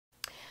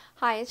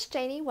Hi, it's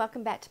Janie.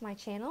 Welcome back to my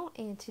channel,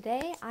 and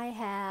today I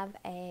have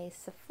a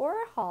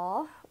Sephora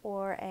haul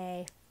or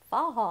a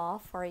fall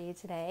haul for you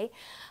today.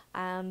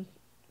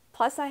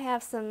 Plus I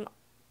have some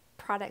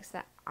products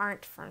that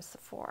aren't from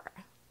Sephora.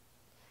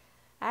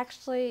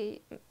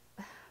 Actually,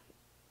 a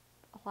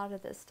lot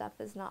of this stuff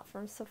is not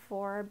from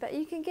Sephora, but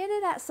you can get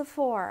it at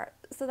Sephora,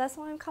 so that's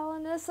why I'm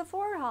calling it a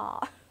Sephora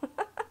haul.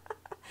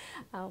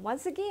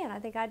 Once again, I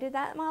think I did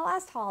that in my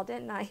last haul,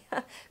 didn't I?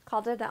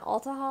 Called it an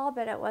Ulta haul,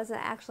 but it wasn't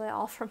actually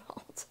all from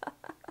Ulta.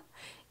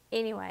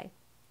 Anyway,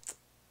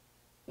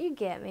 you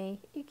get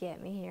me. You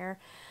get me here.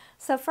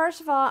 So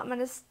first of all, I'm going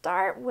to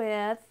start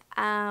with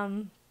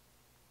some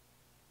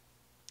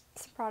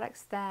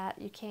products that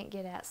you can't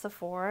get at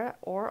Sephora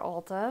or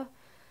Ulta.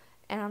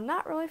 And I'm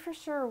not really for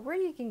sure where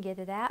you can get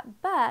it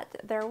at, but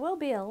there will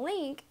be a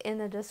link in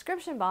the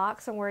description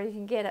box on where you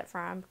can get it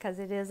from, because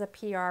it is a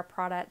PR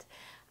product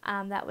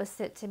that was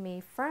sent to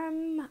me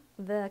from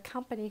the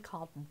company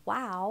called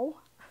Wow.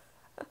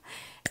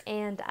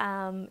 And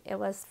it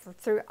was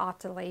through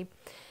Octoly.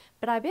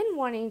 But I've been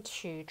wanting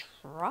to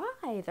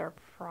try their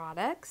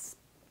products,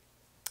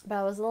 but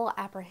I was a little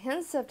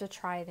apprehensive to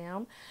try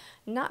them,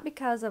 not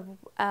because of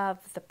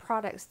the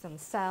products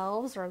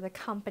themselves or the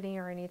company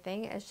or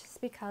anything. It's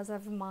just because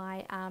of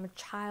my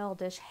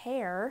childish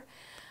hair.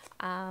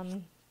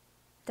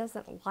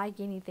 Doesn't like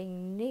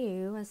anything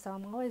new, and so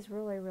I'm always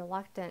really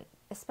reluctant,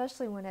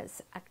 especially when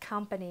it's a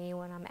company,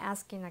 when I'm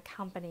asking a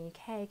company,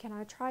 hey, can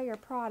I try your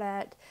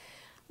product,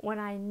 when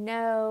I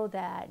know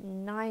that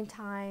 9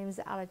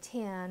 times out of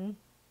 10,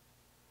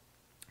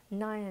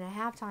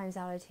 9.5 times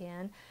out of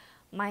 10,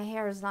 my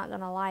hair is not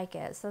going to like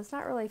it. So it's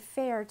not really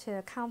fair to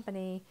a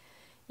company,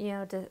 you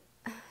know, to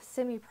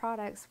send me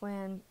products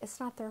when it's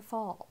not their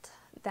fault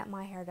that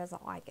my hair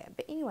doesn't like it.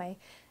 But anyway,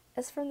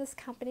 it's from this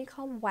company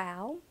called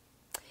Wow.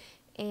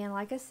 And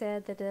like I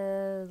said,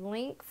 the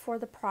link for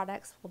the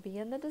products will be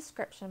in the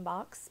description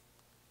box.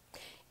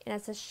 And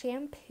it's a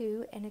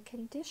shampoo and a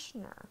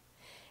conditioner.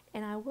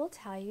 And I will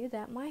tell you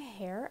that my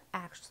hair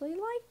actually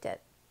liked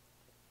it.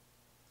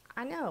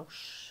 I know,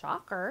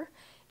 shocker,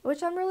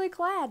 which I'm really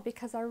glad,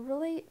 because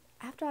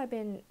after I've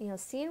been,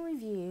 seeing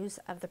reviews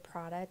of the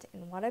product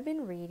and what I've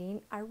been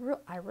reading, I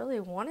really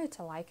wanted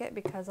to like it,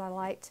 because I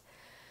liked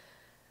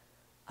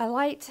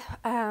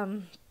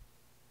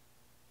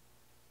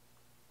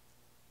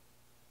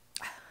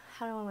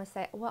how do I want to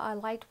say it?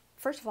 Well,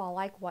 first of all, I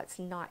like what's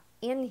not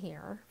in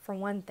here, for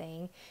one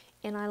thing,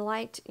 and I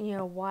liked,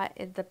 what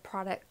the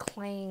product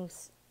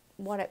claims,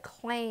 what it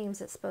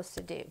claims it's supposed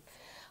to do.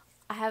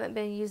 I haven't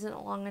been using it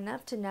long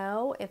enough to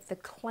know if the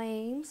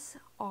claims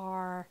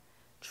are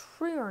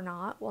true or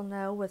not. We'll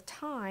know with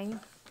time,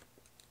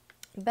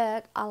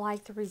 but I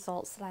like the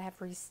results that I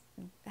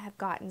have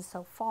gotten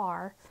so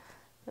far.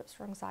 Oops,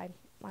 wrong side.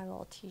 My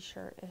little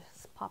t-shirt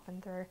is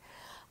popping through.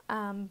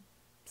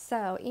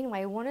 So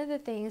anyway, one of the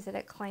things that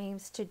it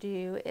claims to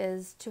do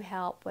is to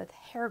help with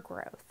hair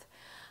growth.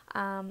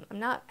 I'm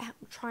not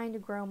trying to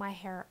grow my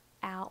hair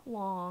out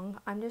long.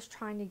 I'm just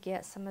trying to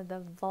get some of the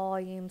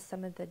volume,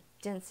 some of the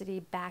density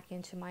back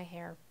into my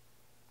hair.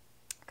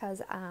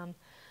 Because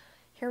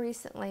here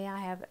recently I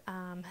have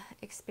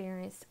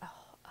experienced a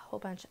whole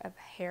bunch of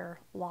hair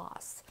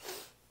loss.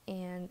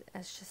 And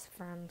it's just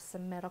from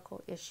some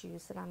medical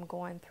issues that I'm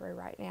going through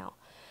right now.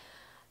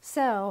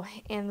 So,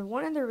 and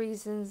one of the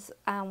reasons,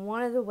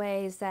 one of the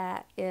ways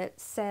that it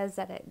says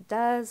that it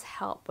does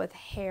help with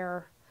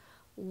hair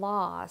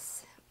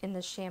loss in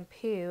the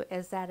shampoo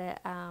is that it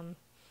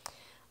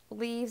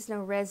leaves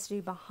no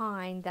residue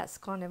behind that's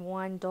going to,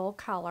 one, dull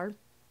color,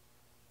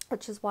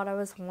 which is what I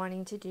was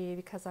wanting to do,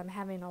 because I'm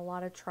having a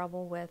lot of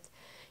trouble with,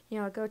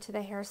 I go to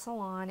the hair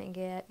salon and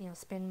get,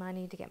 spend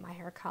money to get my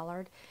hair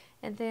colored,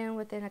 and then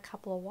within a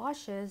couple of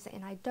washes,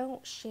 and I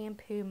don't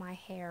shampoo my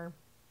hair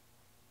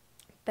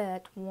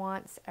but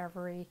once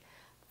every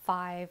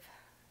 5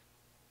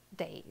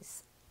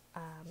 days.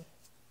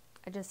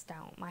 I just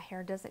don't. My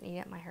hair doesn't need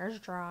it. My hair is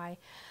dry.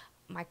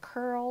 My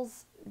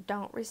curls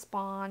don't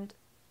respond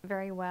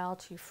very well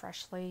to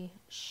freshly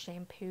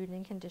shampooed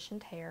and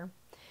conditioned hair.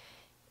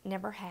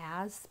 Never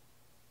has.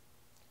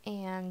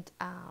 And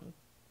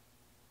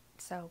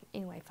so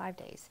anyway, 5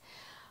 days.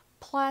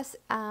 Plus,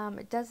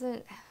 it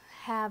doesn't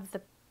have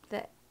the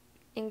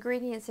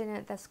ingredients in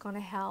it that's going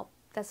to help,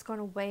 that's going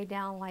to weigh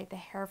down like the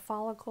hair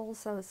follicles.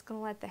 So it's going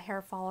to let the hair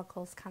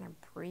follicles kind of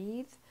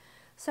breathe,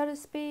 so to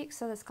speak.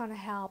 So that's going to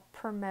help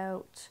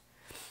promote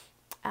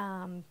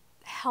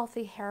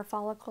healthy hair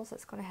follicles.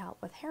 It's going to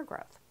help with hair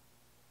growth,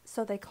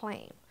 so they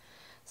claim.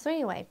 So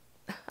anyway,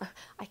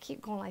 I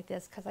keep going like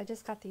this because I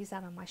just got these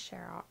out of my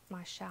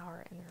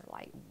shower and they're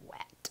like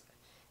wet,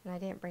 and I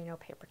didn't bring no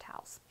paper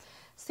towels.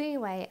 So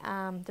anyway,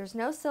 there's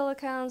no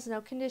silicones,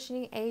 no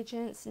conditioning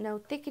agents, no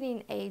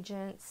thickening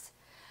agents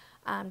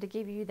to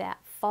give you that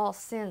false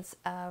sense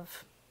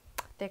of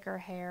thicker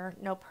hair.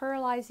 No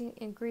pearlizing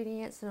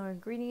ingredients, no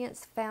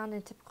ingredients found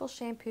in typical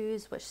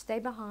shampoos which stay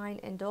behind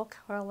and dull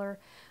color,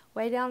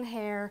 weigh down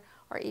hair,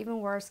 or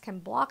even worse, can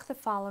block the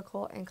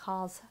follicle and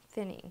cause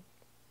thinning.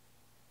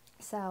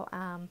 So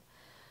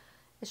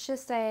It's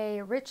just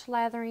a rich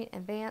lathering,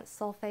 advanced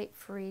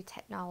sulfate-free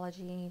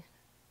technology.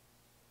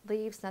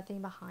 Leaves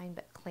nothing behind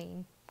but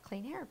clean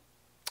hair.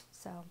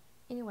 So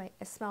anyway,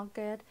 it smelled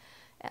good.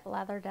 It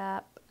lathered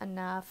up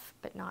enough,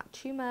 but not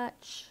too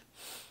much.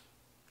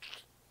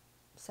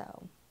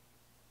 So,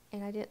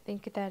 and I didn't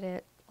think that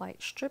it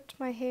like stripped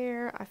my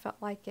hair. I felt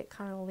like it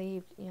kind of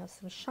left, you know,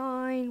 some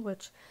shine,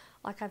 which,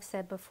 like I've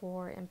said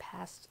before in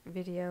past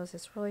videos,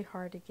 it's really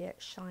hard to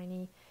get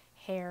shiny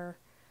hair,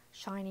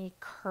 shiny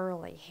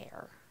curly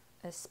hair,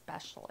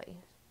 especially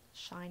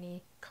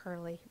shiny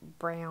curly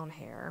brown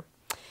hair.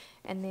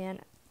 And then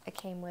it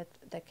came with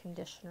the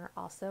conditioner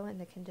also, and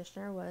the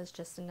conditioner was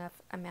just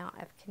enough amount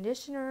of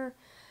conditioner,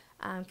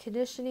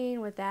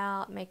 conditioning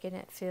without making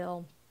it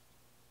feel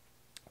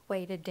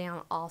weighted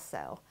down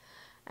also.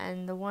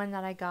 And the one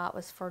that I got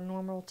was for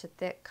normal to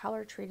thick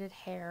color treated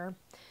hair.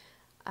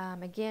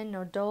 Again,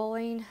 no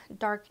dulling,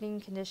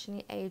 darkening,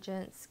 conditioning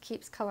agents,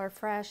 keeps color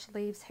fresh,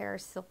 leaves hair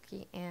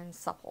silky and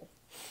supple.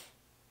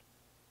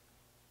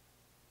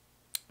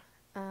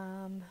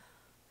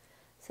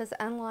 Says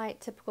unlike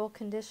typical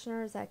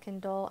conditioners that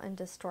can dull and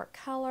distort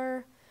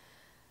color,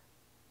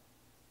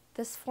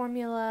 this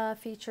formula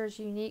features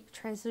unique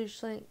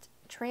translucent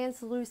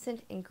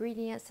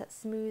ingredients that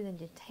smooth and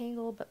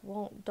detangle but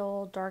won't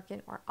dull,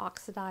 darken, or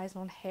oxidize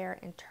on hair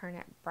and turn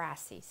it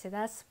brassy. So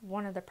that's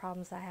one of the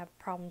problems I have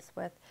problems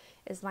with,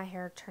 is my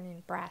hair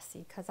turning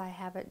brassy, because I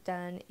have it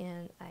done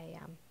in a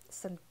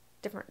some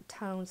different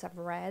tones of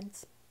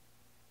reds.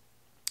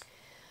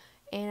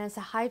 And it's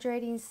a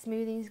hydrating,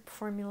 smoothing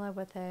formula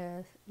with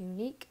a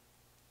unique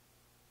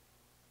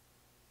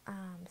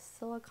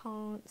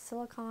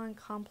silicone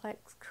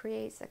complex,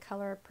 creates a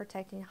color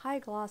protecting high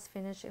gloss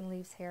finish and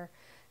leaves hair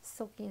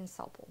silky and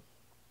supple.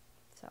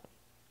 So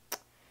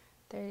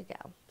there you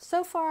go.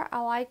 So far I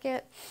like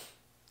it.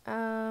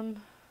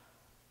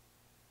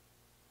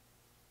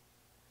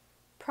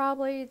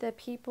 Probably the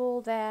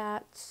people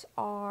that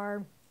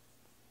are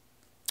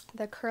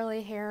the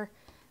curly hair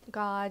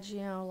gods,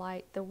 you know,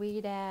 like the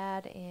Weed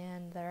Ad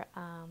and their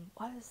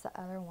what is the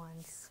other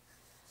ones,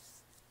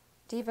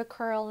 Diva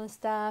Curl and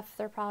stuff,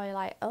 they're probably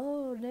like,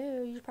 oh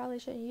no, you probably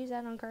shouldn't use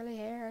that on curly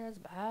hair, that's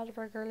bad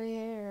for curly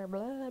hair,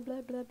 blah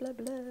blah blah blah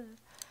blah.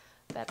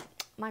 But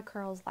my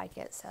curls like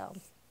it, so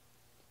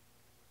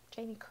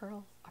Jannie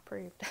Curl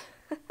approved.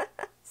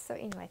 So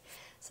anyway,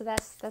 so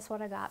that's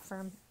what I got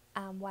from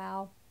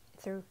Wow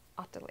through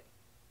Octoly.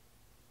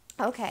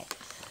 Okay.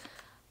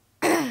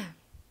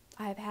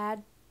 I've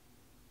had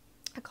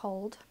a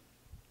cold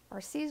or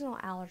seasonal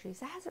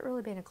allergies. It hasn't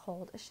really been a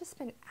cold, it's just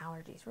been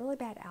allergies, really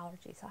bad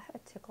allergies. I have a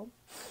tickle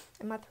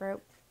in my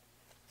throat,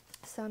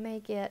 so I may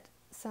get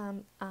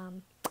some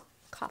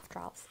cough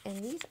drops,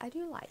 and these I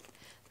do like.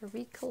 The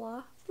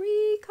Ricola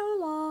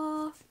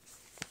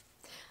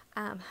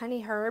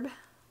honey herb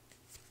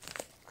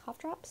cough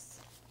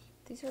drops.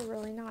 These are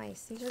really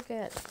nice. These are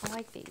good. I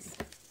like these.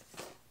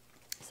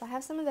 So I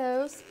have some of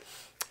those.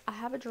 I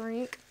have a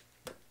drink.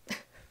 I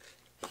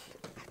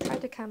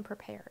tried to come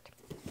prepared.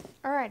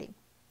 Alrighty.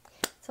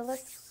 So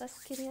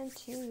let's get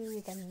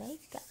into the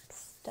makeup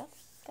stuff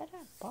that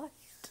I bought,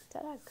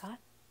 that I got.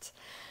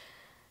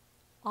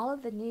 All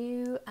of the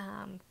new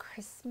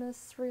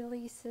Christmas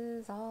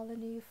releases, all the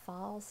new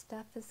fall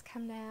stuff is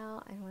coming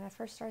out. And when I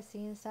first started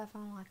seeing stuff,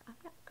 I'm like, I'm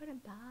not going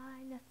to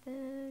buy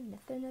nothing.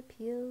 Nothing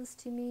appeals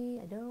to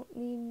me. I don't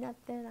need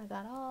nothing. I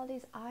got all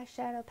these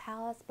eyeshadow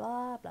palettes,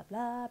 blah, blah,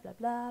 blah, blah,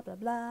 blah, blah,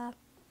 blah.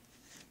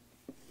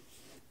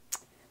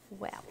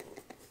 Well,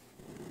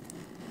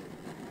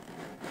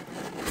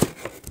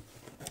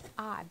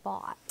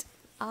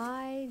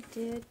 I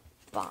did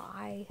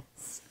buy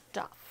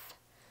stuff.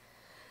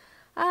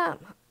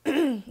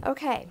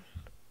 Okay,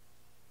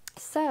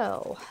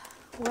 so,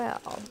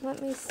 well,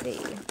 let me see,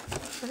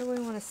 where do we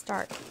want to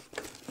start?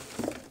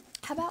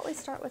 How about we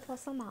start with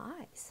what's on my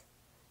eyes?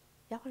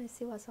 Y'all want to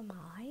see what's on my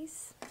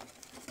eyes?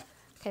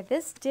 Okay,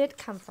 this did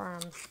come from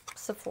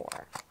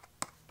Sephora.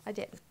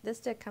 This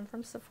did come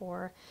from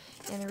Sephora,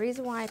 and the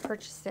reason why I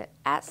purchased it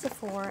at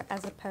Sephora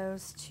as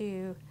opposed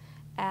to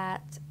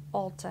at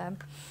Ulta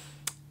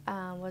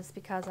was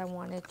because I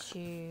wanted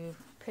to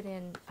put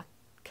in a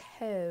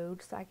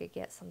code so I could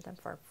get something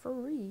for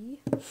free.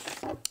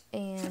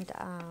 And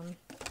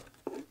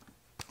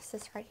it's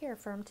this right here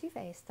from Too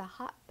Faced, the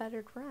Hot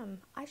Buttered Rum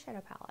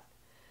eyeshadow palette.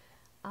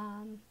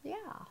 Yeah,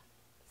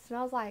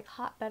 smells like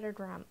hot buttered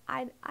rum.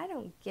 I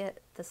don't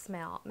get the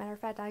smell. Matter of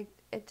fact,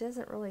 it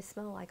doesn't really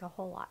smell like a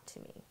whole lot to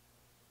me,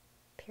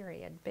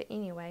 period. But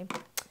anyway,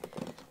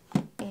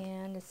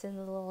 and it's in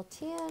the little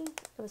tin.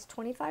 It was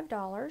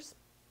 $25,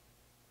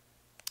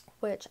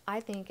 which I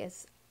think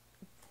is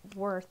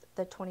worth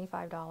the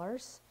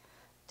 $25,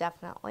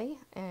 definitely.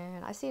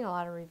 And I've seen a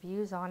lot of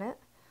reviews on it,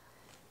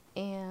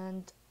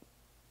 and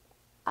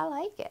I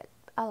like it.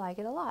 I like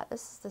it a lot.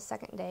 This is the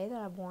second day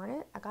that I've worn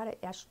it. I got it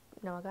I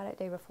got it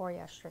day before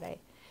yesterday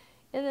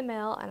in the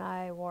mail, and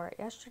I wore it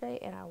yesterday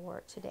and I wore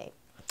it today.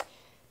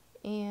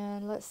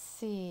 And let's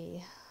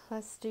see,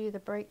 let's do the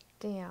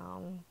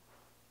breakdown.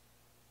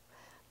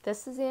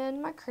 This is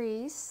in my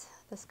crease,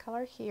 this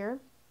color here.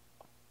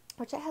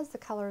 which it has the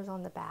colors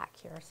on the back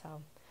here,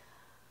 so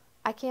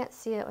I can't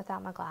see it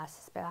without my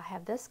glasses, but I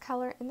have this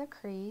color in the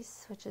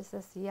crease, which is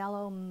this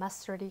yellow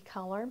mustardy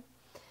color.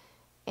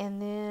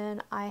 And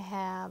then I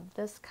have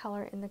this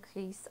color in the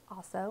crease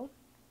also,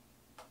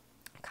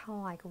 kind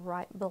of like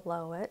right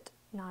below it,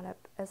 not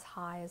up as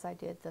high as I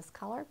did this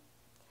color.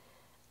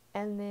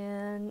 And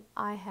then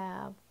I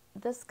have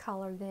this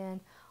color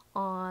then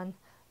on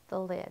the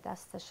lid.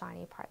 That's the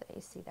shiny part that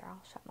you see there.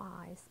 I'll shut my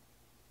eyes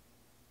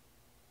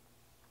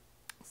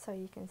so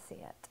you can see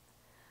it.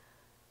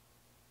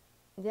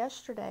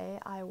 Yesterday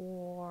I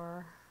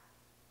wore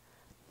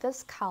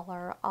this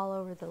color all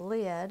over the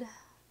lid,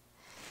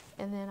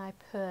 and then I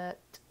put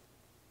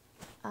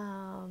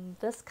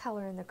this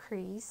color in the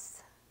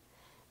crease,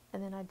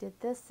 and then I did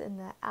this in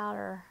the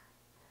outer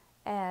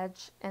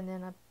edge, and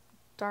then I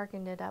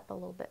darkened it up a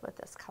little bit with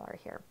this color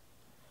here.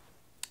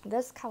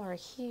 This color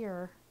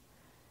here,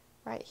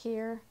 right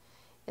here,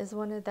 is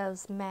one of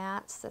those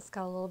mattes that's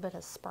got a little bit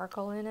of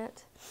sparkle in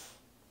it.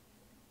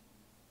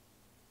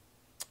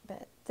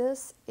 But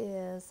this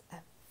is a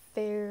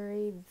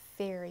very,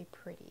 very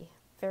pretty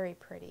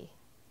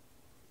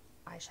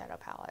eyeshadow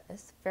palette.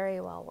 It's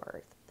very well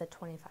worth the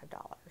 $25.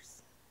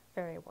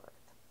 Very worth.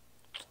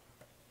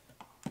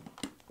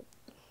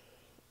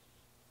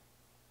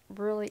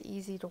 Really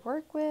easy to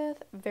work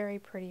with. Very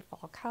pretty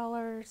fall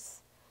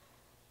colors.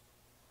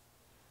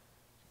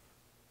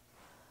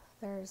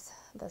 There's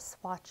the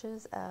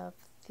swatches of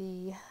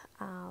the,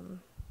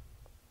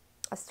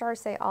 I started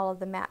to say all of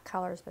the matte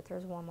colors, but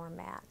there's one more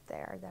matte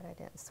there that I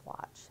didn't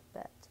swatch,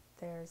 but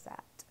there's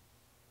that.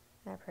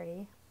 Isn't that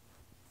pretty?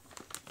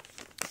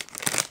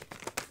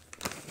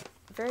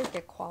 Very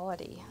good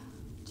quality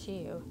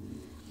too.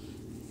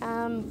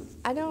 I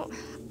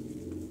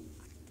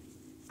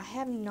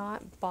have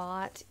not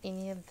bought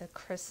any of the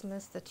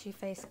Too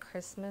Faced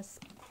Christmas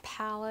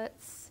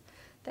palettes.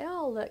 They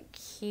all look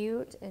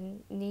cute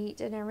and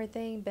neat and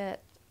everything,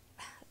 but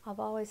I've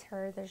always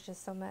heard there's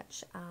just so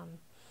much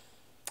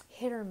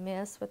hit or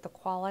miss with the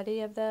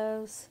quality of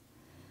those.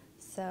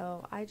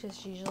 So I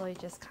just usually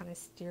just kind of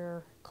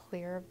steer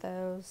clear of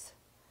those.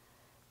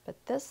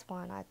 But this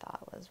one I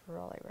thought was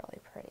really, really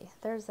pretty.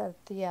 There's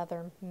the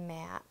other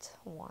matte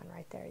one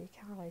right there. You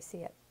can't really see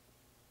it,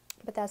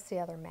 but that's the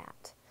other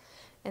matte.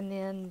 And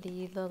then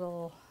the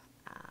little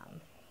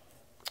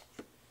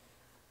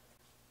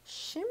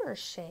shimmer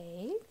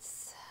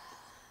shades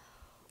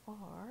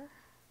are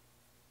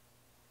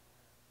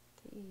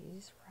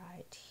these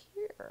right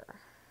here.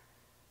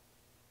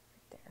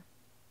 Right there.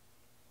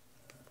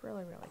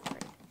 Really, really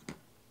pretty.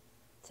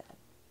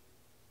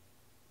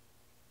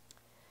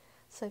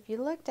 So if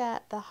you looked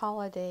at the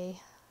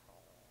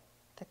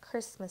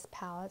Christmas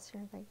palettes,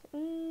 you're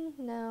thinking,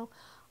 no,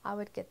 I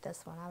would get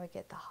this one. I would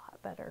get the hot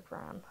buttered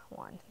rum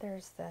one.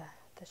 There's the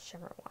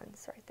shimmer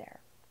ones right there.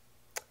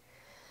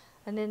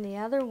 And then the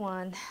other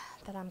one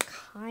that I'm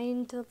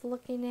kind of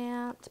looking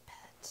at,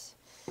 but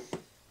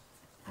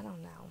I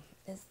don't know,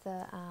 is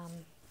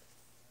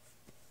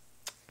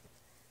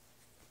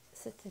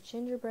it the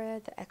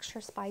gingerbread, the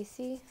extra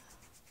spicy?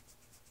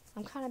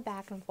 I'm kind of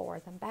back and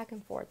forth. I'm back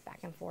and forth, back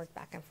and forth,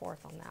 back and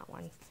forth on that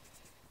one.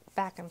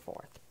 Back and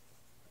forth.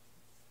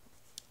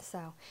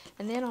 So,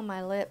 and then on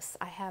my lips,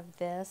 I have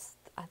this.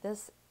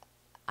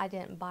 I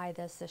didn't buy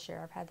this year.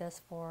 I've had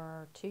this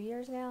for 2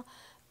 years now,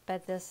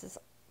 but this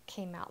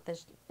came out.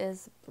 This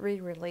is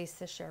re-released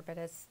this year, but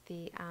it's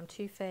the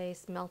Too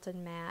Faced Melted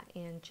Matte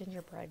in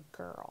Gingerbread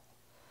Girl.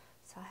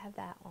 So I have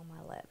that on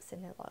my lips,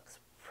 and it looks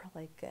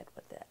really good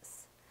with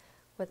this,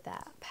 with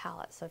that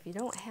palette. So if you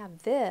don't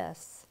have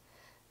this,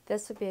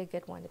 this would be a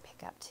good one to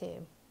pick up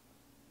too,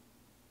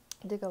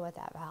 to go with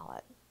that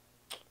palette.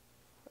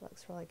 It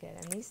looks really good,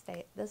 and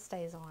this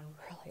stays on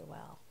really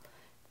well.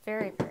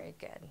 Very, very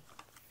good.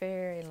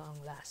 Very long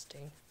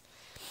lasting.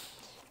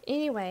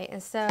 Anyway,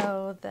 and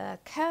so the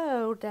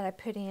code that I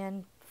put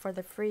in for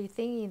the free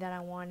thingy that I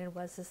wanted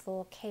was this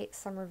little Kate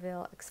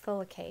Somerville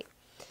Exfoliate.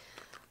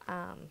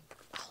 I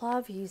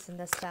love using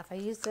this stuff. I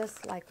use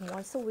this like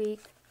once a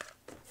week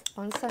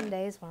on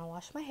Sundays when I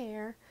wash my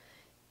hair,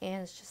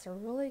 and it's just a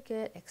really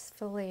good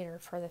exfoliator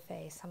for the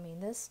face. I mean,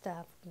 this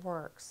stuff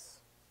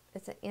works.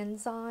 It's an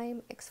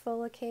enzyme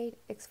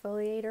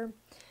exfoliator.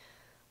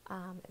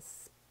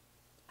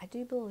 I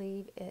do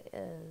believe it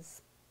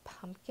is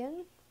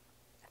pumpkin,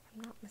 if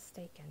I'm not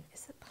mistaken.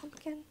 Is it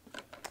pumpkin?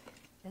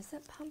 Is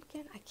it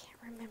pumpkin? I can't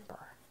remember.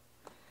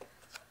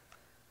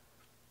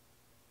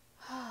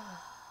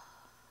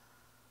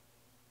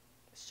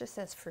 It just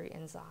says fruit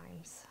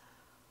enzymes.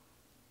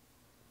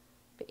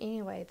 But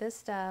anyway, this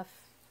stuff,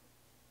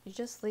 you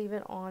just leave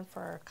it on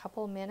for a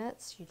couple of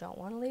minutes. You don't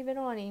want to leave it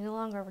on any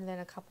longer than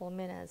a couple of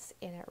minutes,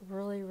 and it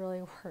really,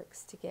 really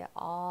works to get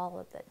all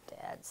of the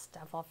dead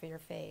stuff off of your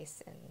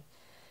face. And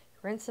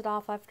rinse it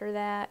off after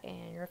that,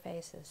 and your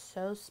face is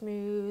so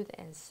smooth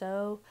and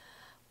so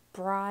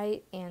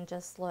bright and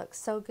just looks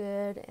so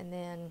good. And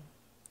then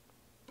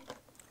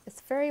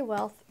it's very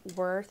well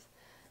worth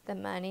the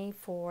money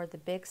for the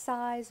big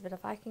size, but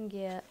if I can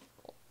get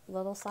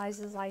little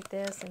sizes like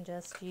this and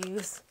just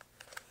use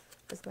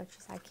as much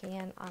as I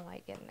can. I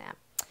like getting that.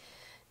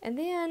 And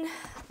then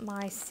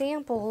my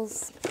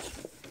samples,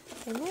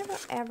 they never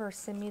ever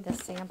send me the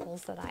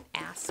samples that I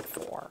ask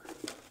for.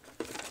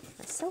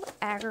 It's so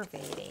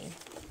aggravating.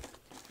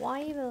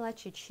 Why even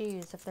let you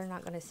choose if they're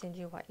not going to send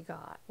you what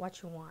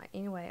you want?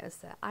 Anyway, it was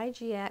the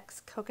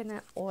IGX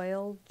Coconut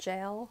Oil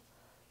Gel.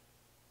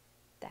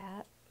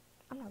 That,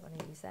 I'm not going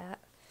to use that.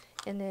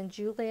 And then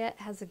Juliet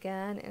Has a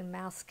Gun and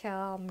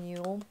Moscow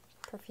Mule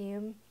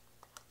perfume.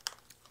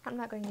 I'm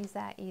not going to use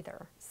that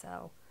either.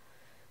 So,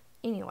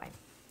 anyway.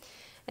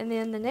 And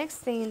then the next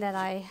thing that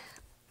I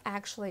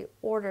actually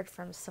ordered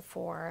from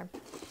Sephora,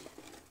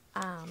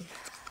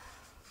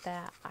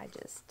 that I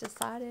just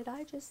decided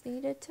I just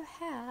needed to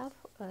have,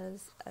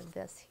 was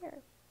this here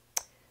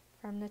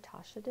from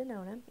Natasha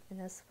Denona. And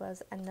this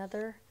was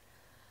another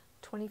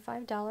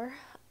 $25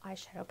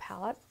 eyeshadow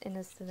palette, and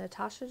it's the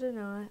Natasha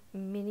Denona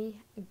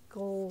Mini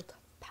Gold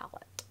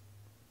palette.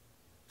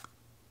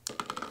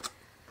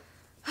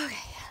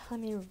 Okay, let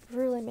me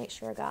really make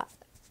sure I got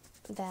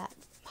that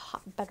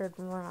hot buttered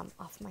rum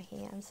off my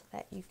hands so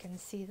that you can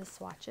see the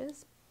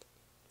swatches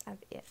of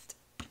it.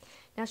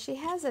 Now she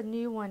has a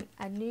new one,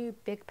 a new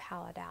big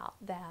palette out,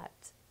 that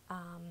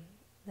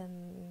the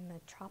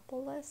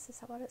Metropolis, is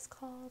that what it's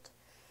called?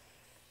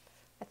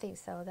 I think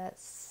so.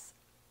 That's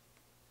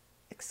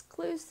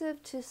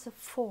exclusive to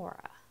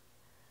Sephora.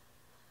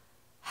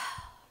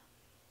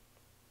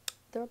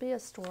 There'll be a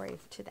story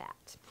to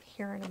that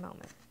here in a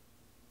moment.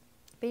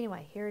 But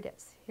anyway, here it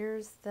is.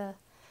 Here's the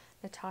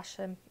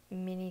Natasha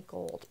Mini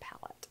Gold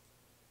palette.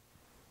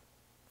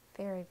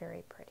 Very,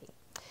 very pretty.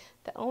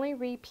 The only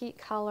repeat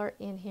color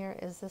in here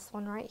is this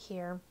one right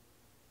here.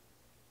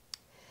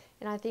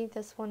 And I think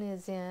this one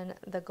is in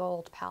the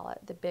gold palette,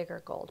 the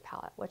bigger gold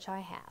palette, which I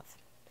have.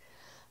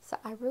 So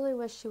I really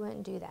wish she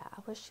wouldn't do that.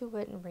 I wish she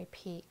wouldn't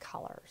repeat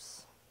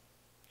colors.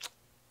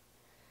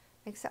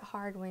 Makes it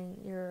hard when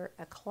you're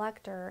a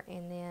collector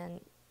and then,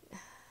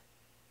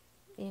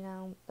 you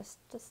know,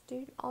 just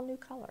do all new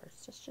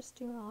colors. Just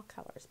do all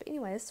colors. But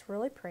anyway, it's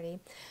really pretty.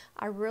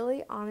 I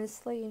really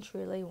honestly and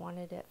truly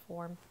wanted it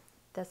for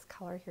this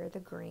color here, the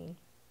green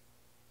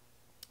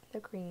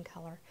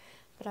color.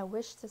 But I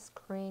wish this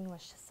green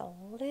was just a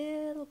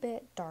little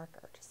bit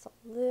darker, just a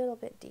little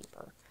bit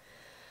deeper.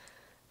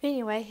 But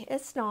anyway,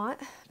 it's not,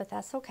 but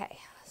that's okay.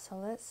 So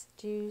let's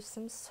do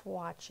some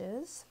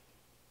swatches.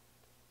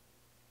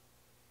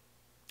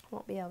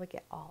 Won't be able to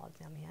get all of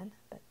them in,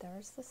 but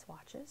there's the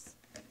swatches.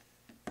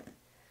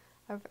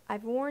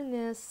 I've worn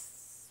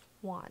this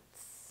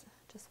once,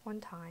 just one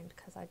time,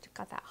 because I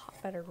got that hot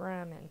buttered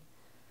rum and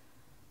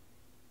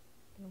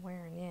been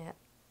wearing it.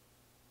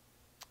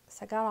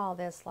 So I got all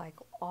this like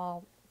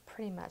all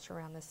pretty much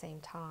around the same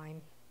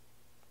time.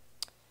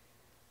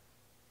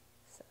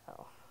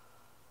 So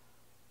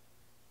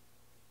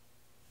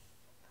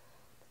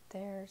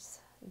there's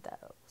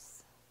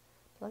those.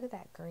 Look at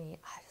that green.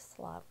 I just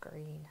love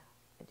green.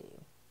 I do.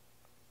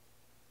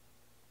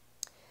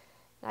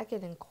 And I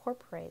could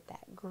incorporate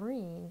that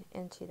green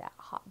into that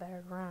hot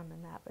buttered rum,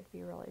 and that would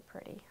be really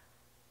pretty.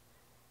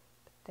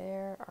 But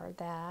there are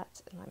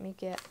that. And let me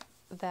get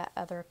that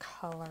other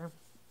color.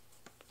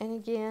 And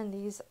again,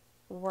 these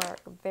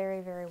work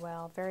very, very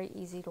well. Very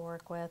easy to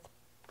work with.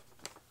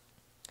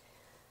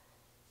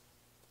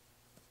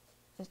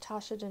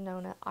 Natasha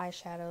Denona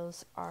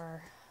eyeshadows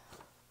are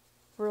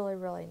really,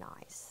 really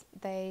nice.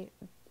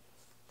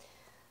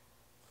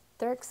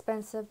 They're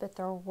expensive, but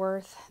they're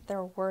worth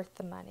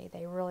the money.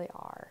 They really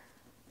are.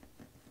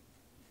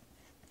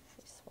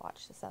 Let's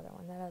swatch this other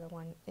one. That other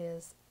one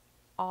is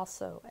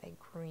also a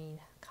green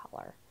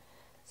color.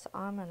 So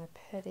I'm going to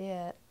put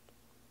it,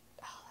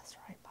 oh, that's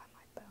right by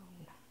my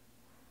bone.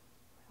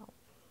 Well,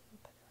 I'll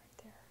put it right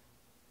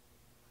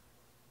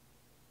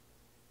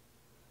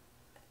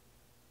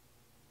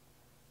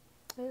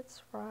there.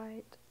 It's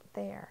right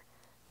there.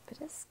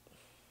 But it's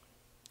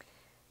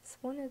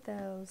one of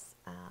those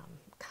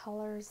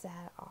colors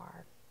that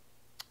are,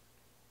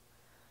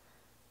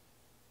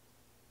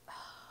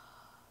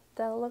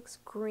 that looks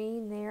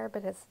green there,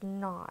 but it's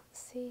not.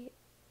 See,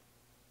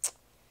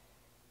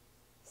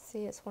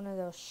 it's one of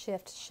those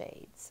shift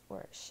shades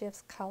where it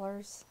shifts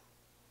colors.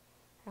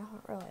 I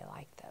don't really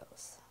like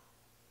those.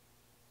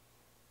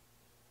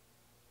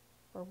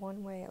 Where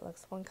one way it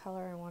looks one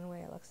color and one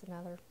way it looks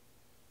another.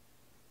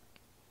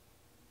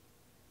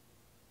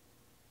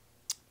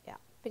 Yeah,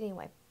 but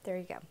anyway, there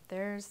you go.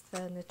 There's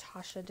the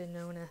Natasha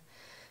Denona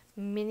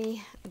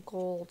Mini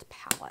Gold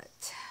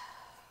palette.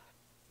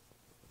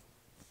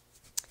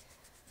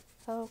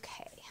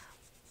 Okay.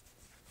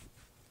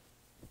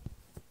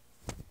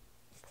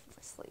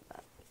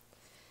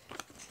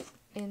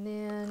 And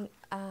then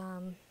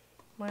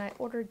when I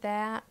ordered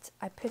that,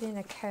 I put in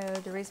a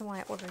code. The reason why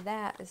I ordered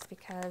that is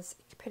because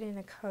you put in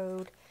a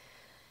code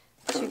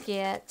to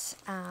get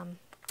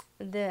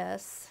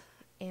this,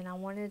 and I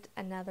wanted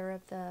another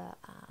of the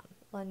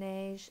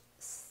Laneige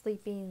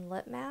Sleeping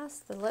Lip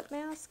Mask,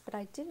 but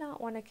I did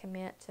not want to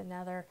commit to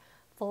another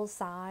full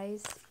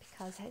size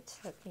because it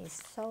took me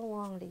so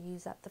long to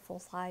use up the full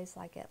size,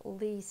 like at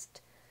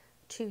least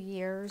 2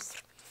 years.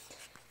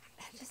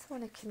 I just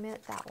want to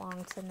commit that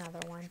long to another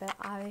one, but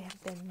I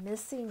have been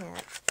missing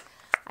it.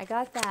 I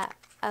got that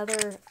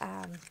other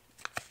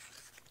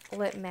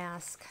lip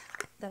mask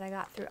that I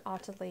got through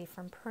Autoly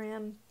from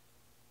Prim.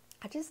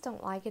 I just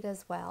don't like it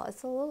as well.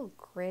 It's a little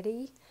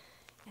gritty,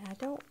 and I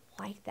don't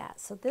like that.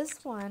 So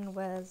this one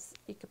was,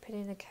 you could put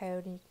in a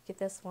code, and you could get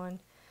this one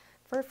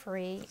for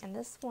free. And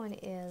this one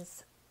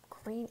is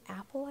green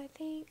apple, I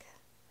think.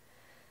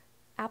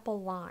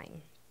 Apple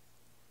lime.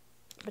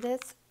 But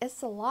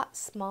it's a lot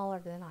smaller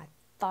than I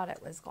thought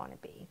it was going to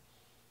be.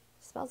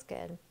 Smells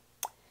good.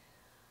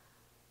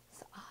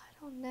 So I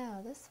don't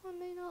know. This one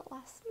may not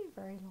last me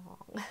very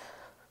long.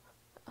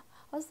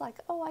 I was like,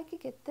 oh, I could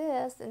get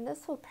this, and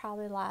this will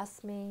probably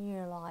last me, you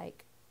know,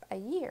 like a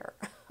year.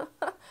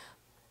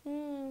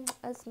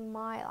 This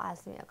might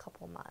last me a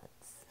couple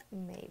months,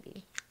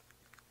 maybe.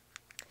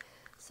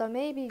 So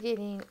maybe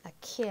getting a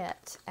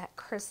kit at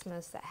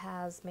Christmas that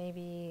has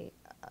maybe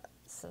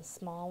some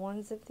small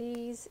ones of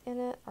these in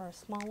it, or a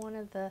small one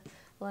of the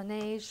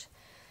Laneige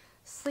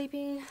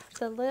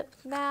the lip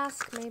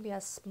mask, maybe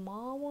a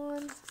small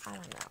one. I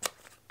don't know,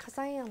 because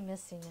I am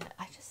missing it.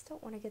 I just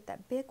don't want to get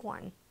that big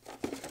one.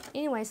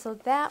 Anyway, so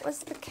that was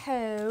the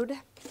code.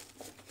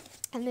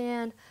 And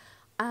then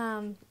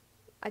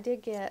I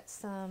did get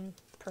some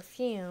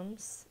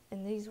perfumes,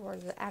 and these were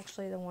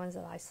actually the ones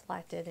that I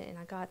selected. And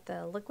I got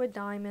the Liquid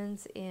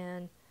Diamonds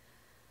in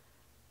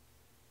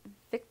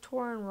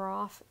Victor and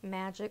Rolf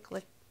Magic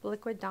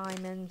Liquid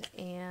Diamond,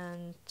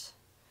 and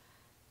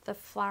the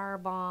Flower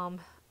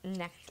Bomb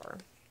Nectar.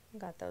 I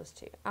got those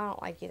two. I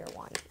don't like either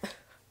one.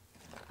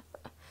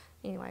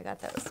 Anyway, I got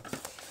those.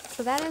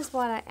 So that is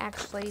what I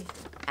actually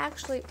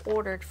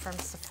ordered from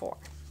Sephora.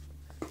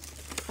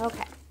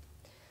 Okay.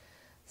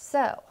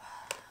 So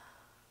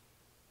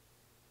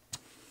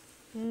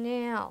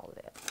now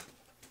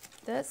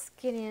let's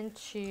get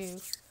into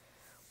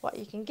what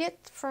you can get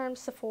from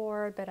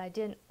Sephora, but I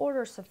didn't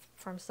order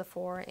from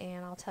Sephora,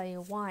 and I'll tell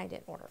you why I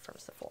didn't order from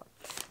Sephora.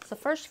 So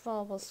first of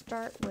all, we'll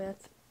start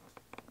with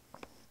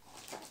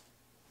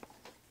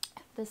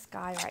this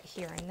guy right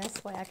here, and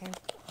this way I can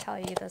tell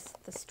you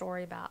the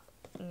story about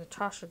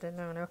Natasha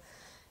Denona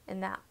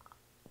and that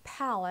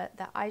palette,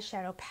 that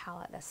eyeshadow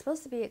palette that's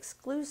supposed to be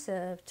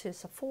exclusive to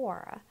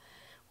Sephora,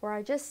 where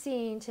I just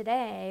seen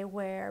today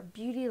where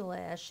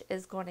Beautylish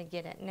is going to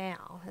get it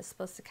now. It's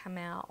supposed to come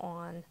out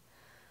on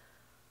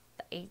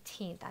the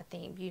 18th, I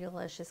think.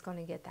 Beautylish is going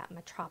to get that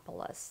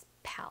Metropolis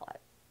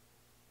palette.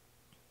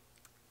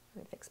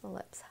 Let me fix my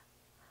lips.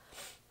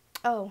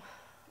 Oh,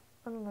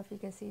 I don't know if you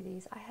can see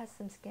these. I had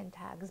some skin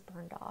tags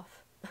burned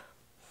off.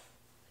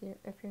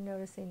 If you're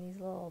noticing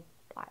these little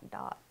black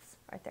dots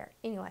right there.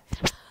 Anyway,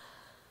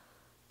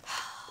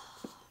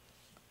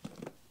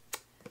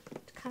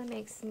 it kind of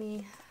makes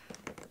me,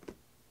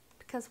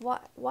 because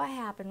what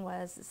happened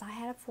was is I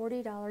had a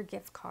 $40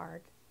 gift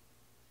card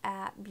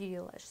at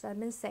Beautylish that I've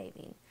been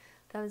saving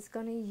that I was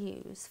going to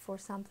use for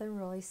something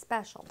really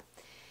special.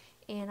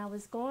 And I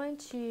was going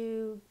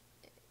to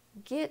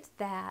get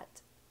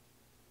that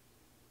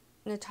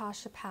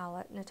Natasha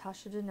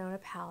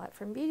Denona palette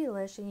from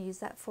Beautylish and use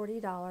that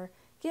 $40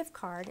 gift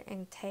card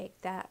and take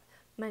that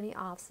money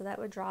off, so that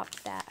would drop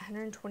that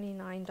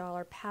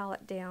 $129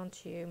 palette down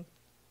to,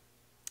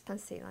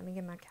 let's see, let me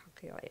get my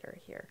calculator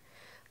here,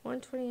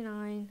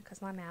 129,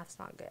 because my math's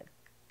not good,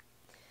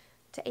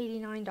 to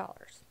 $89.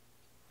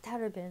 That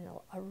would have been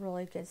a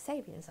really good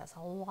savings. That's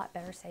a lot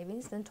better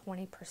savings than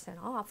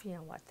 20% off, you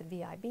know, what the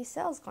VIB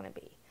sale is going to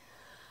be.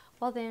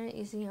 Well, then,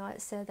 you know,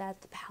 it said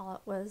that the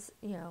palette was,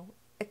 you know,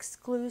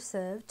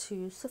 exclusive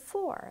to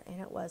Sephora, and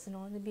it wasn't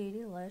on the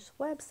Beautylish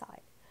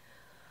website.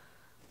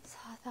 So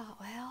I thought,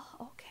 well,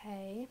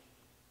 okay.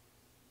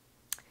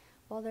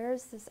 Well,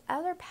 there's this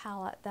other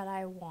palette that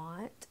I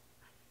want,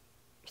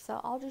 so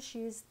I'll just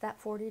use that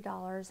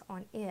 $40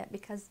 on it,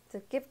 because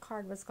the gift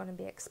card was going to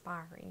be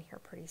expiring here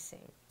pretty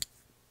soon.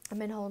 I've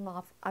been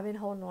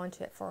holding on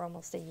to it for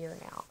almost a year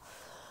now.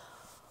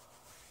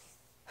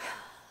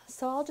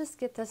 So I'll just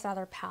get this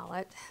other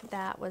palette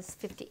that was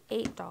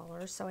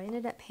 $58, so I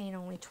ended up paying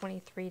only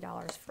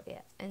 $23 for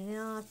it. And then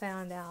I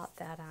found out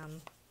that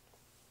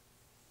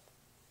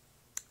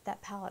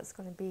that palette's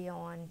going to be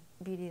on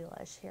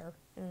Beautylish here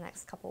in the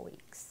next couple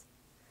weeks.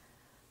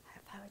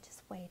 If I would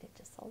just waited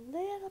just a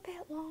little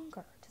bit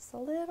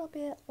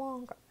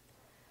longer,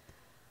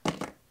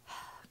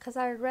 because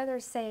I would rather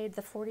save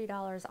the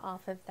 $40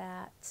 off of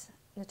that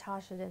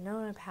Natasha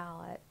Denona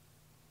palette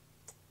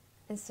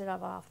instead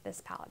of off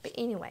this palette. But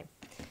anyway,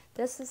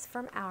 this is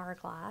from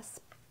Hourglass,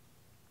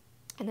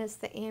 and it's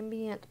the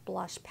Ambient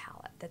Blush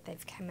palette that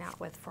they've come out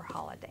with for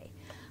holiday.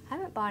 I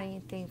haven't bought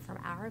anything from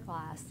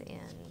Hourglass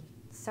in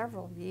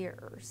several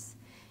years,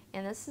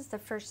 and this is the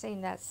first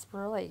thing that's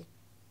really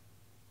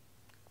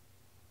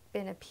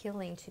been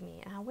appealing to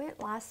me. And I went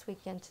last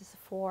weekend to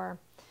Sephora,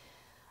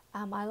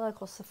 my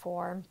local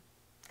Sephora,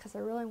 because I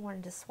really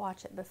wanted to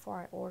swatch it before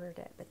I ordered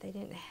it, but they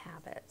didn't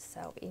have it.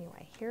 So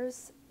anyway,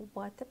 here's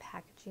what the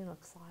packaging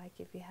looks like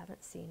if you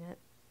haven't seen it.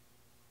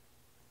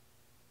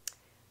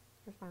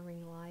 Here's my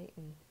ring light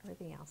and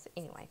everything else.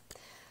 Anyway,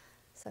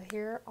 So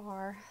here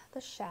are the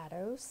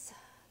shadows.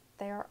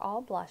 They are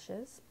all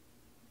blushes.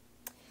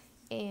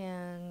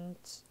 And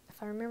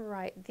if I remember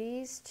right,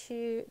 these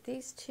two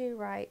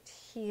right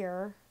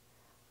here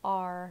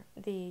are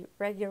the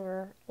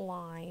regular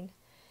line,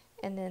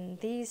 and then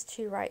these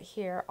two right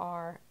here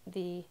are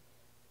the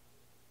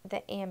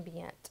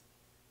ambient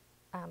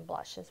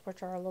blushes,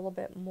 which are a little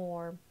bit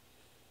more,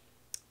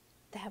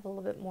 they have a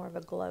little bit more of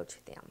a glow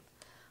to them.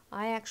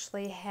 I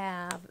actually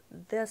have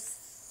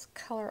this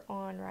color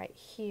on right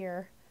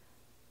here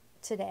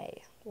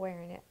today,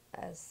 wearing it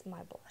as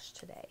my blush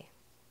today,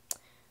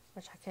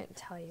 which I couldn't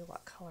tell you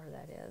what color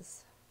that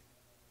is.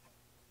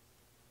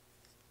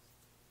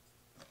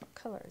 What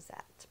color is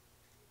that?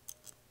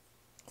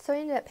 So I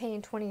ended up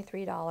paying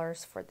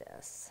 $23 for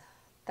this.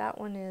 That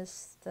one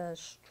is the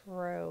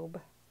Strobe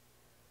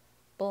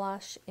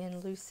Blush in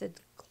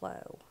Lucid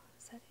Glow.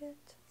 Is that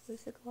it?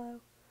 Lucid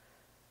Glow?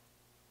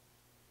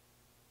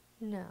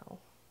 No.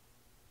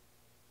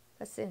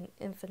 That's in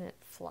Infinite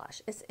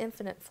Flush. It's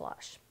Infinite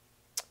Flush.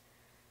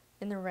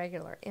 In the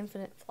regular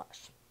Infinite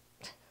Flush.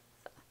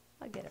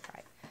 I'll get it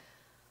right.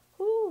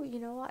 Ooh, you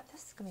know what?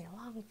 This is going to be a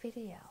long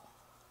video.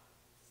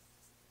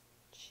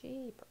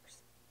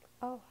 Jeepers.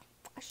 Oh,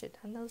 I should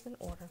have done those in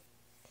order.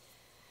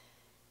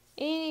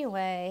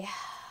 Anyway,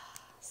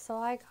 so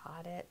I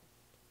got it.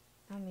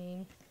 I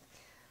mean,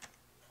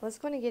 I was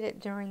going to get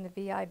it during the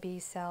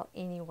VIB sale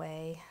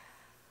anyway.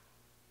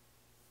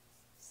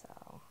 So,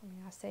 I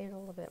mean, I saved a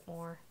little bit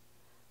more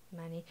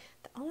money.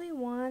 The only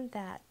one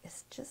that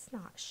is just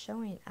not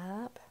showing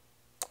up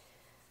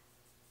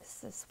is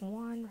this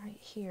one right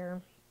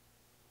here.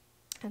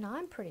 And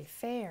I'm pretty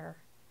fair.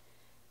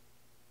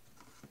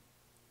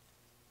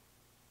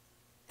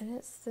 And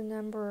it's the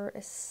number,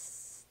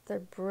 it's the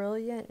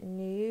Brilliant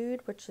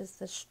Nude, which is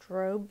the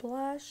Strobe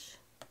Blush.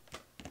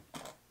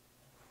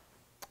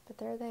 But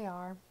there they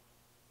are.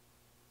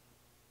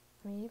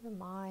 I mean, even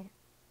my,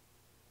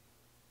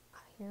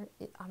 here,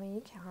 I mean,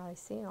 you can't hardly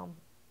see them.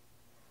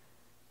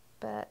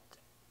 But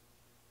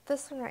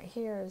this one right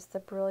here is the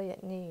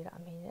Brilliant Nude. I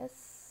mean,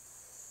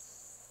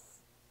 it's,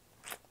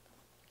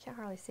 you can't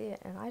hardly see it.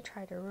 And I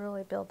tried to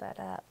really build that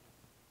up.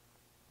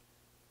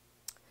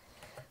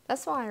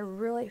 That's why I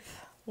really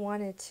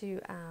wanted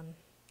to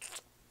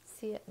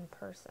see it in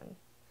person,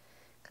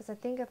 because I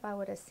think if I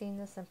would have seen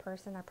this in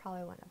person, I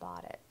probably wouldn't have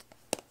bought it.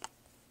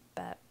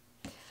 But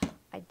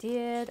I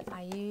did.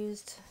 I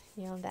used,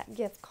 you know, that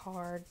gift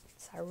card,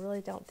 so I really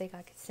don't think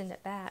I could send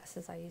it back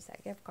since I used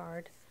that gift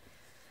card.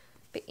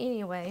 But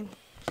anyway,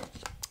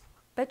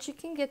 but you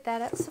can get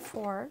that at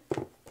Sephora,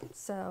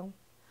 so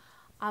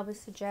I would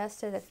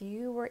suggest that if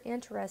you were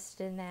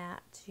interested in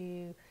that,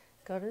 to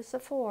go to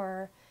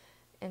Sephora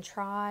and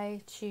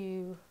try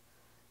to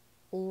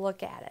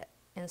look at it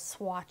and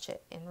swatch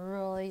it and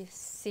really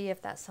see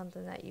if that's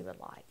something that you would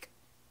like.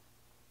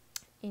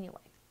 Anyway,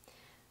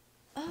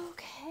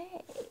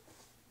 okay,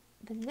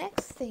 the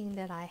next thing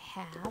that I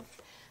have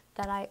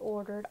that I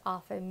ordered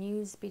off of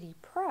Muse Beauty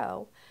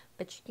Pro,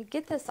 but you can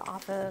get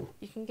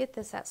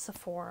this at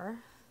Sephora.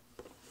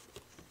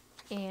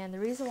 And the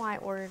reason why I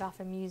ordered off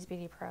of Muse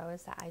Beauty Pro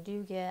is that I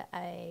do get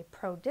a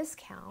pro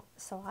discount,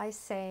 so I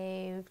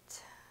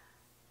saved,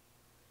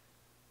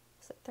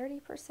 was it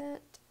 30%?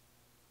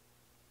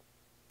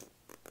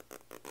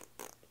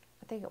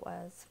 I think it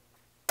was.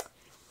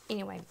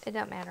 Anyway, it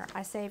doesn't matter.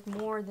 I saved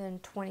more than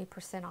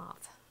 20%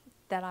 off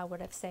that I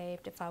would have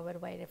saved if I would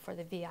have waited for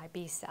the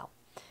VIB sale.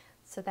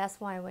 So that's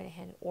why I went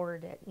ahead and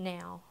ordered it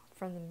now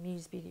from the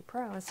Muse Beauty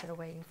Pro instead of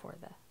waiting for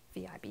the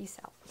VIB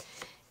sale.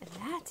 And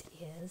that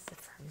is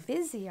from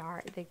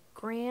Viseart, the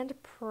Grande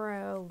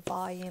Pro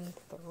Volume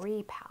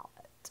 3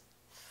 palette.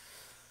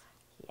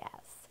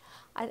 Yes.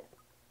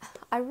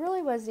 I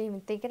really wasn't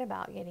even thinking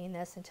about getting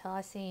this until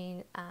I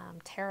seen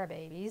Tara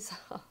Babies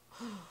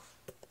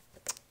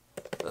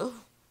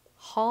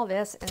haul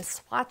this and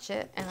swatch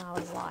it, and I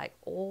was like,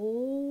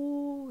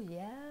 oh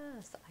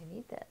yes, I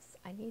need this.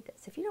 I need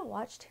this. If you don't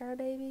watch Tara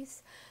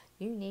Babies,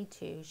 you need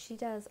to. She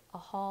does a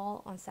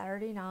haul on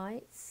Saturday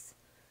nights,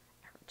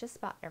 just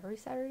about every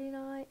Saturday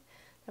night.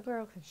 The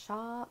girl can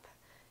shop,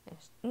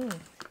 and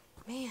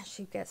man,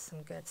 she gets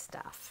some good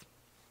stuff.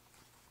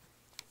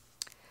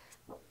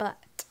 But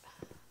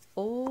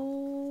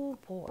oh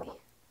boy,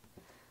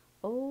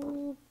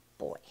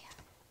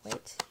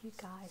 wait till you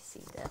guys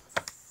see this.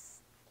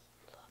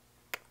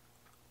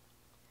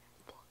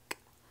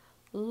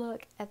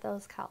 Look at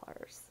those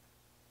colors.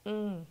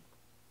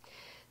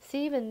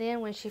 See, even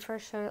then when she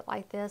first showed it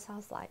like this, I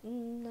was like,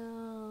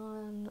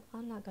 no,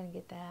 I'm not going to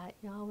get that.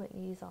 You know, I wouldn't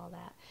use all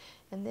that.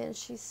 And then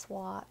she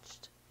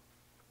swatched.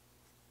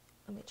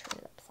 Let me turn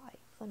it upside.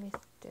 Let me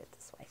do it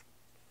this way.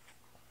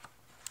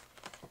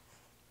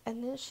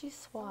 And then she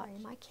swatched. Sorry,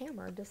 my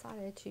camera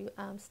decided to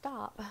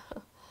stop.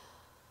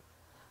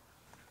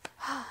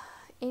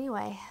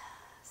 Anyway,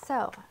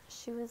 so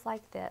she was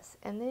like this.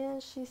 And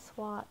then she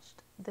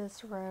swatched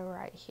this row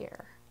right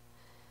here.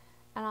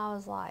 And I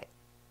was like,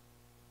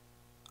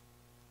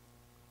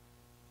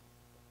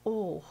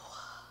 oh.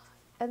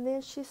 And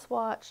then she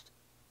swatched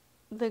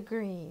the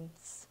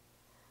greens.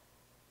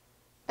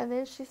 And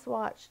then she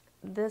swatched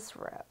this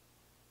row.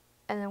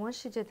 And then when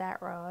she did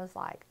that row, I was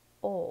like,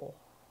 oh,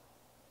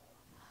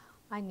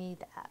 I need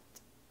that.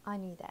 I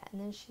need that.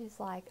 And then she's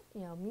like, you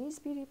know, Muse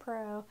Beauty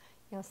Pro,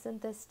 you know,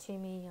 sent this to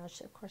me. You know,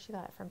 of course, she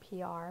got it from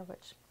PR,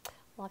 which,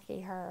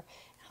 lucky her.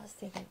 And I was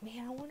thinking,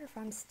 man, I wonder if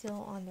I'm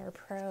still on their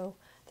pro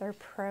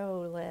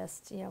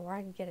list, you know, where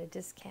I can get a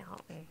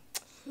discount.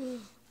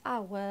 And I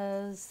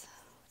was,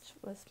 which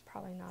was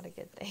probably not a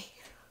good thing.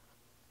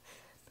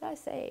 But I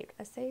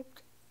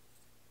saved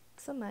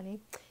some money.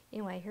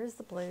 Anyway, here's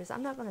the blues.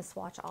 I'm not going to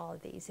swatch all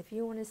of these. If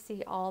you want to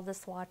see all the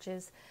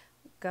swatches,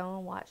 go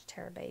and watch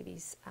Tara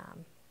Baby's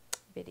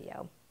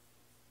video,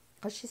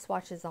 because she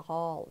swatches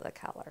all the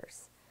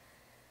colors.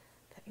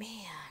 But man,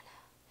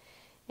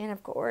 and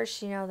of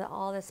course, you know that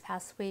all this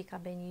past week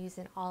I've been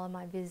using all of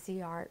my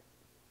Viseart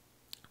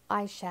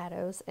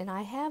eyeshadows, and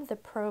I have the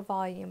Pro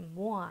Volume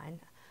 1.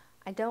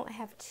 I don't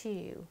have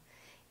 2,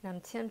 and I'm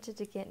tempted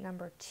to get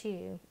number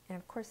 2. And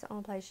of course, the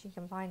only place you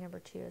can find number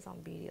 2 is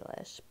on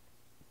Beautylish.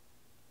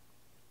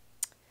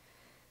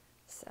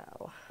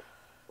 So,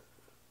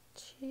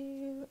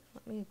 2.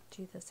 Let me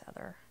do this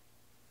other.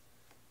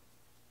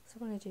 So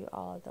I'm going to do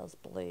all of those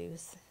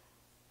blues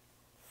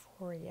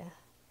for you.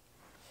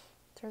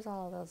 There's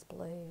all of those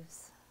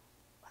blues.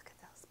 Look at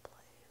those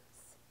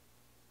blues.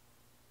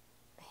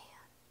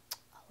 Man,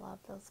 I love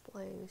those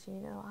blues.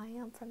 You know, I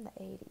am from the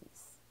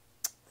 80s.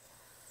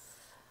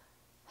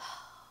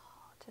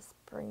 Just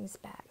brings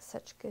back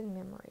such good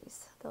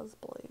memories, those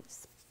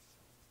blues.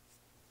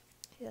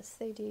 Yes,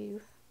 they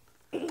do.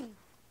 I'm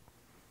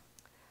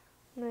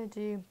going to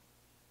do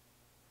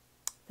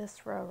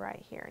this row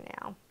right here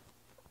now.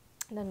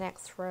 The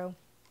next row.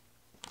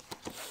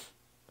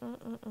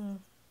 And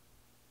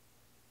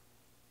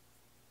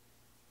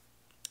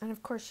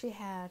of course she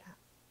had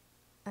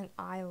an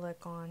eye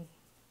look on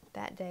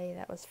that day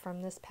that was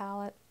from this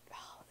palette.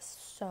 Oh, it was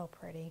so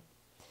pretty.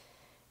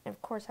 And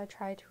of course I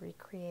tried to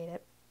recreate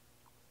it.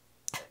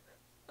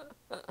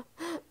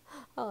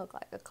 I look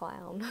like a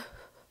clown.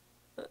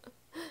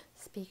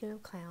 Speaking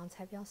of clowns,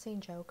 have y'all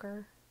seen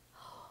Joker?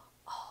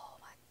 Oh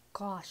my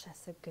gosh,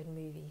 that's a good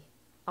movie.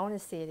 I want to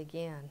see it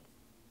again.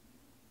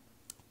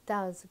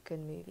 That was a good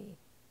movie.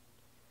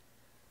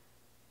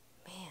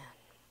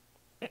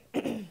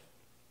 Man.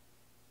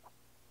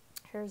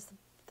 Here's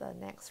the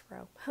next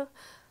row.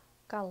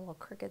 Got a little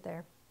crooked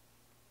there.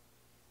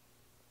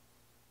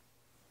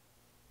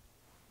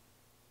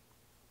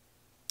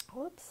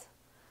 Whoops.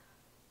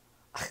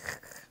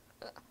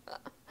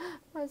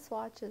 My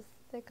swatches,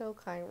 they go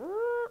kind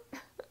of...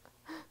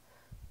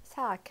 That's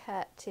how I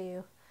cut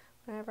too.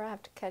 Whenever I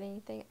have to cut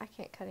anything, I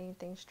can't cut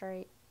anything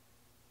straight.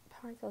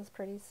 Aren't those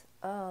pretties?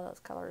 Oh, those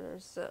colors are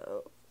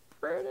so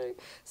pretty.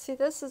 See,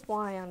 this is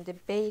why I'm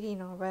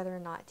debating on whether or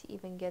not to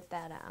even get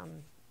that,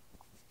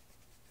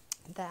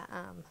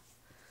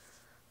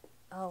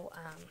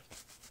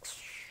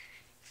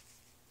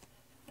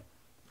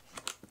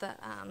 the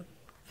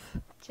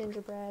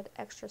gingerbread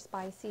extra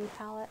spicy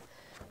palette,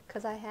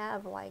 because I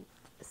have, like,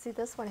 see,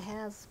 this one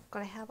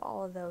gonna have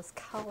all of those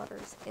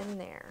colors in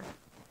there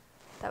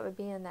that would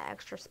be in the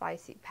extra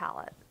spicy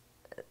palette,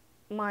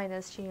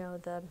 minus, you know,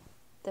 the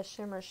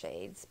shimmer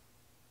shades.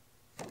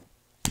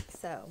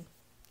 So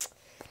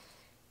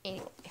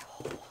anyway,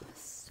 oh,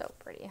 so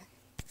pretty.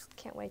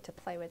 Can't wait to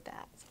play with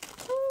that.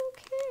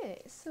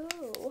 Okay, so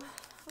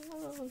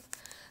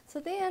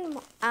then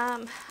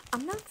I'm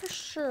not for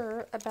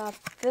sure about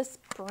this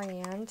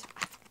brand.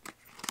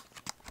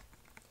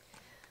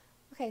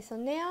 Okay, so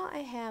now I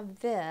have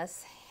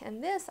this,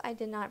 and this I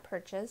did not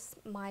purchase.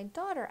 My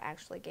daughter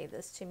actually gave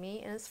this to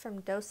me, and it's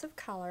from Dose of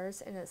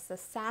Colors, and it's the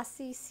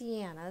Sassy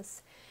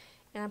Siennas.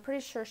 And I'm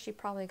pretty sure she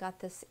probably got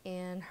this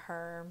in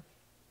her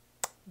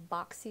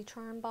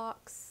BoxyCharm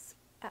box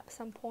at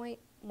some point,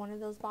 one of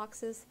those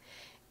boxes.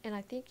 And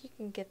I think you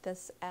can get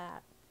this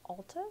at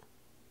Ulta.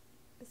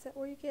 Is that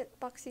where you get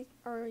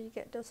you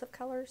get Dose of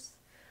Colors?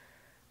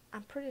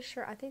 I'm pretty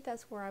sure, I think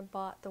that's where I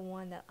bought the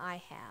one that I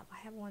have. I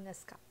have one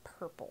that's got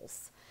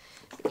purples.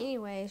 But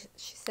anyway,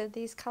 she said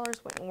these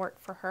colors wouldn't work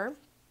for her,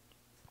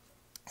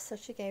 so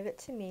she gave it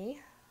to me.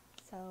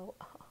 So,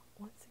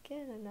 once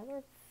again,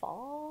 another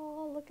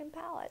fall looking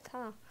palette,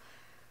 huh?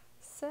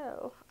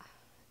 So I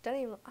don't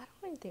even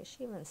think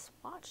she even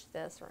swatched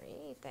this or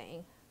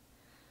anything.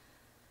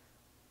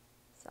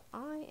 So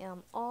I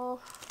am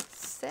all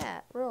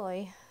set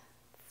really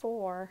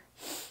for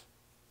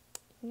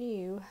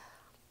new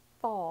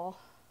fall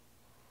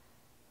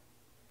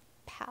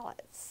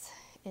palettes.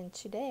 And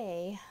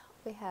today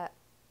we had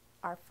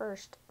our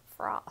first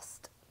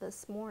frost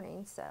this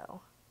morning,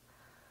 so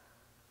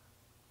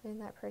isn't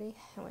that pretty?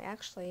 And we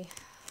actually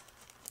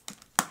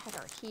had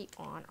our heat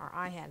on, or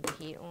I had the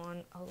heat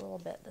on a little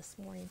bit this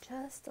morning,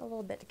 just a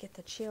little bit to get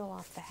the chill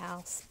off the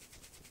house.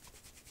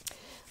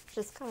 Which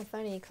is kind of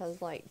funny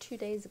because like 2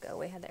 days ago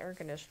we had the air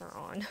conditioner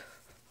on.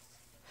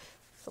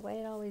 It's the way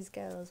it always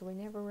goes. We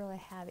never really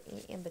have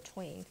any in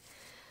between.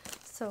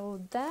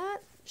 So that,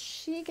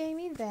 she gave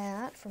me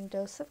that from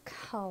Dose of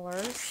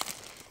Colors.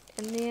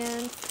 And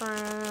then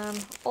from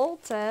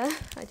Ulta,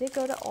 I did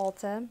go to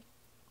Ulta.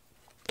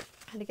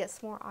 had to get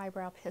some more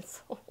eyebrow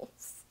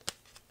pencils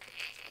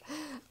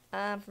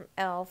from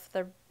e.l.f.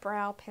 The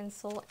brow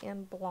pencil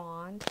in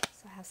blonde.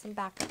 So I have some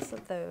backups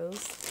of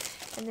those.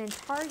 And then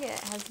Target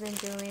has been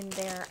doing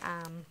their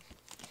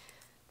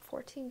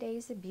 14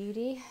 Days of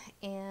Beauty.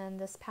 And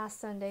this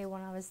past Sunday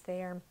when I was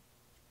there,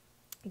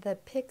 the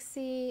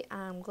Pixie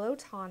Glow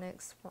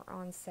Tonics were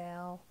on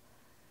sale,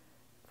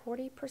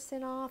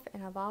 40% off.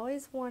 And I've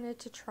always wanted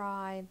to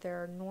try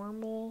their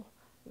normal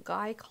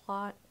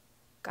glycolic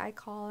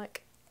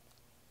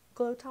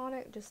Glow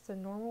Tonic, just the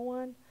normal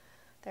one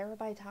that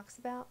everybody talks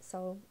about.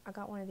 So I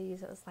got one of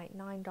these. It was like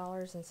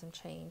 $9 and some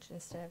change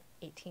instead of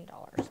 $18.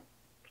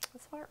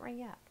 That's why it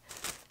rang out.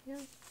 You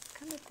know,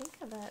 come to think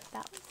of it,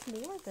 that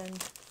was more than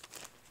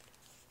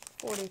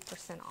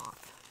 40%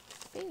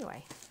 off. But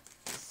anyway,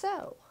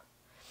 so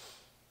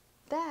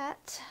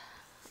that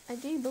I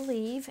do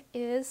believe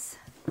is,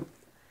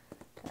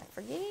 did I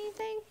forget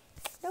anything?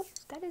 Nope,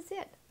 that is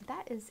it.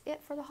 That is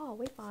it for the haul.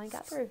 We finally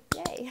got through.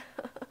 Yay.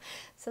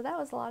 So that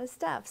was a lot of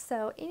stuff.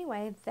 So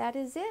anyway, that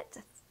is it.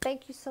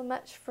 Thank you so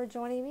much for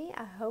joining me.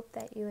 I hope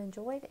that you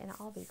enjoyed, and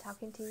I'll be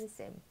talking to you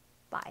soon.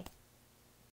 Bye.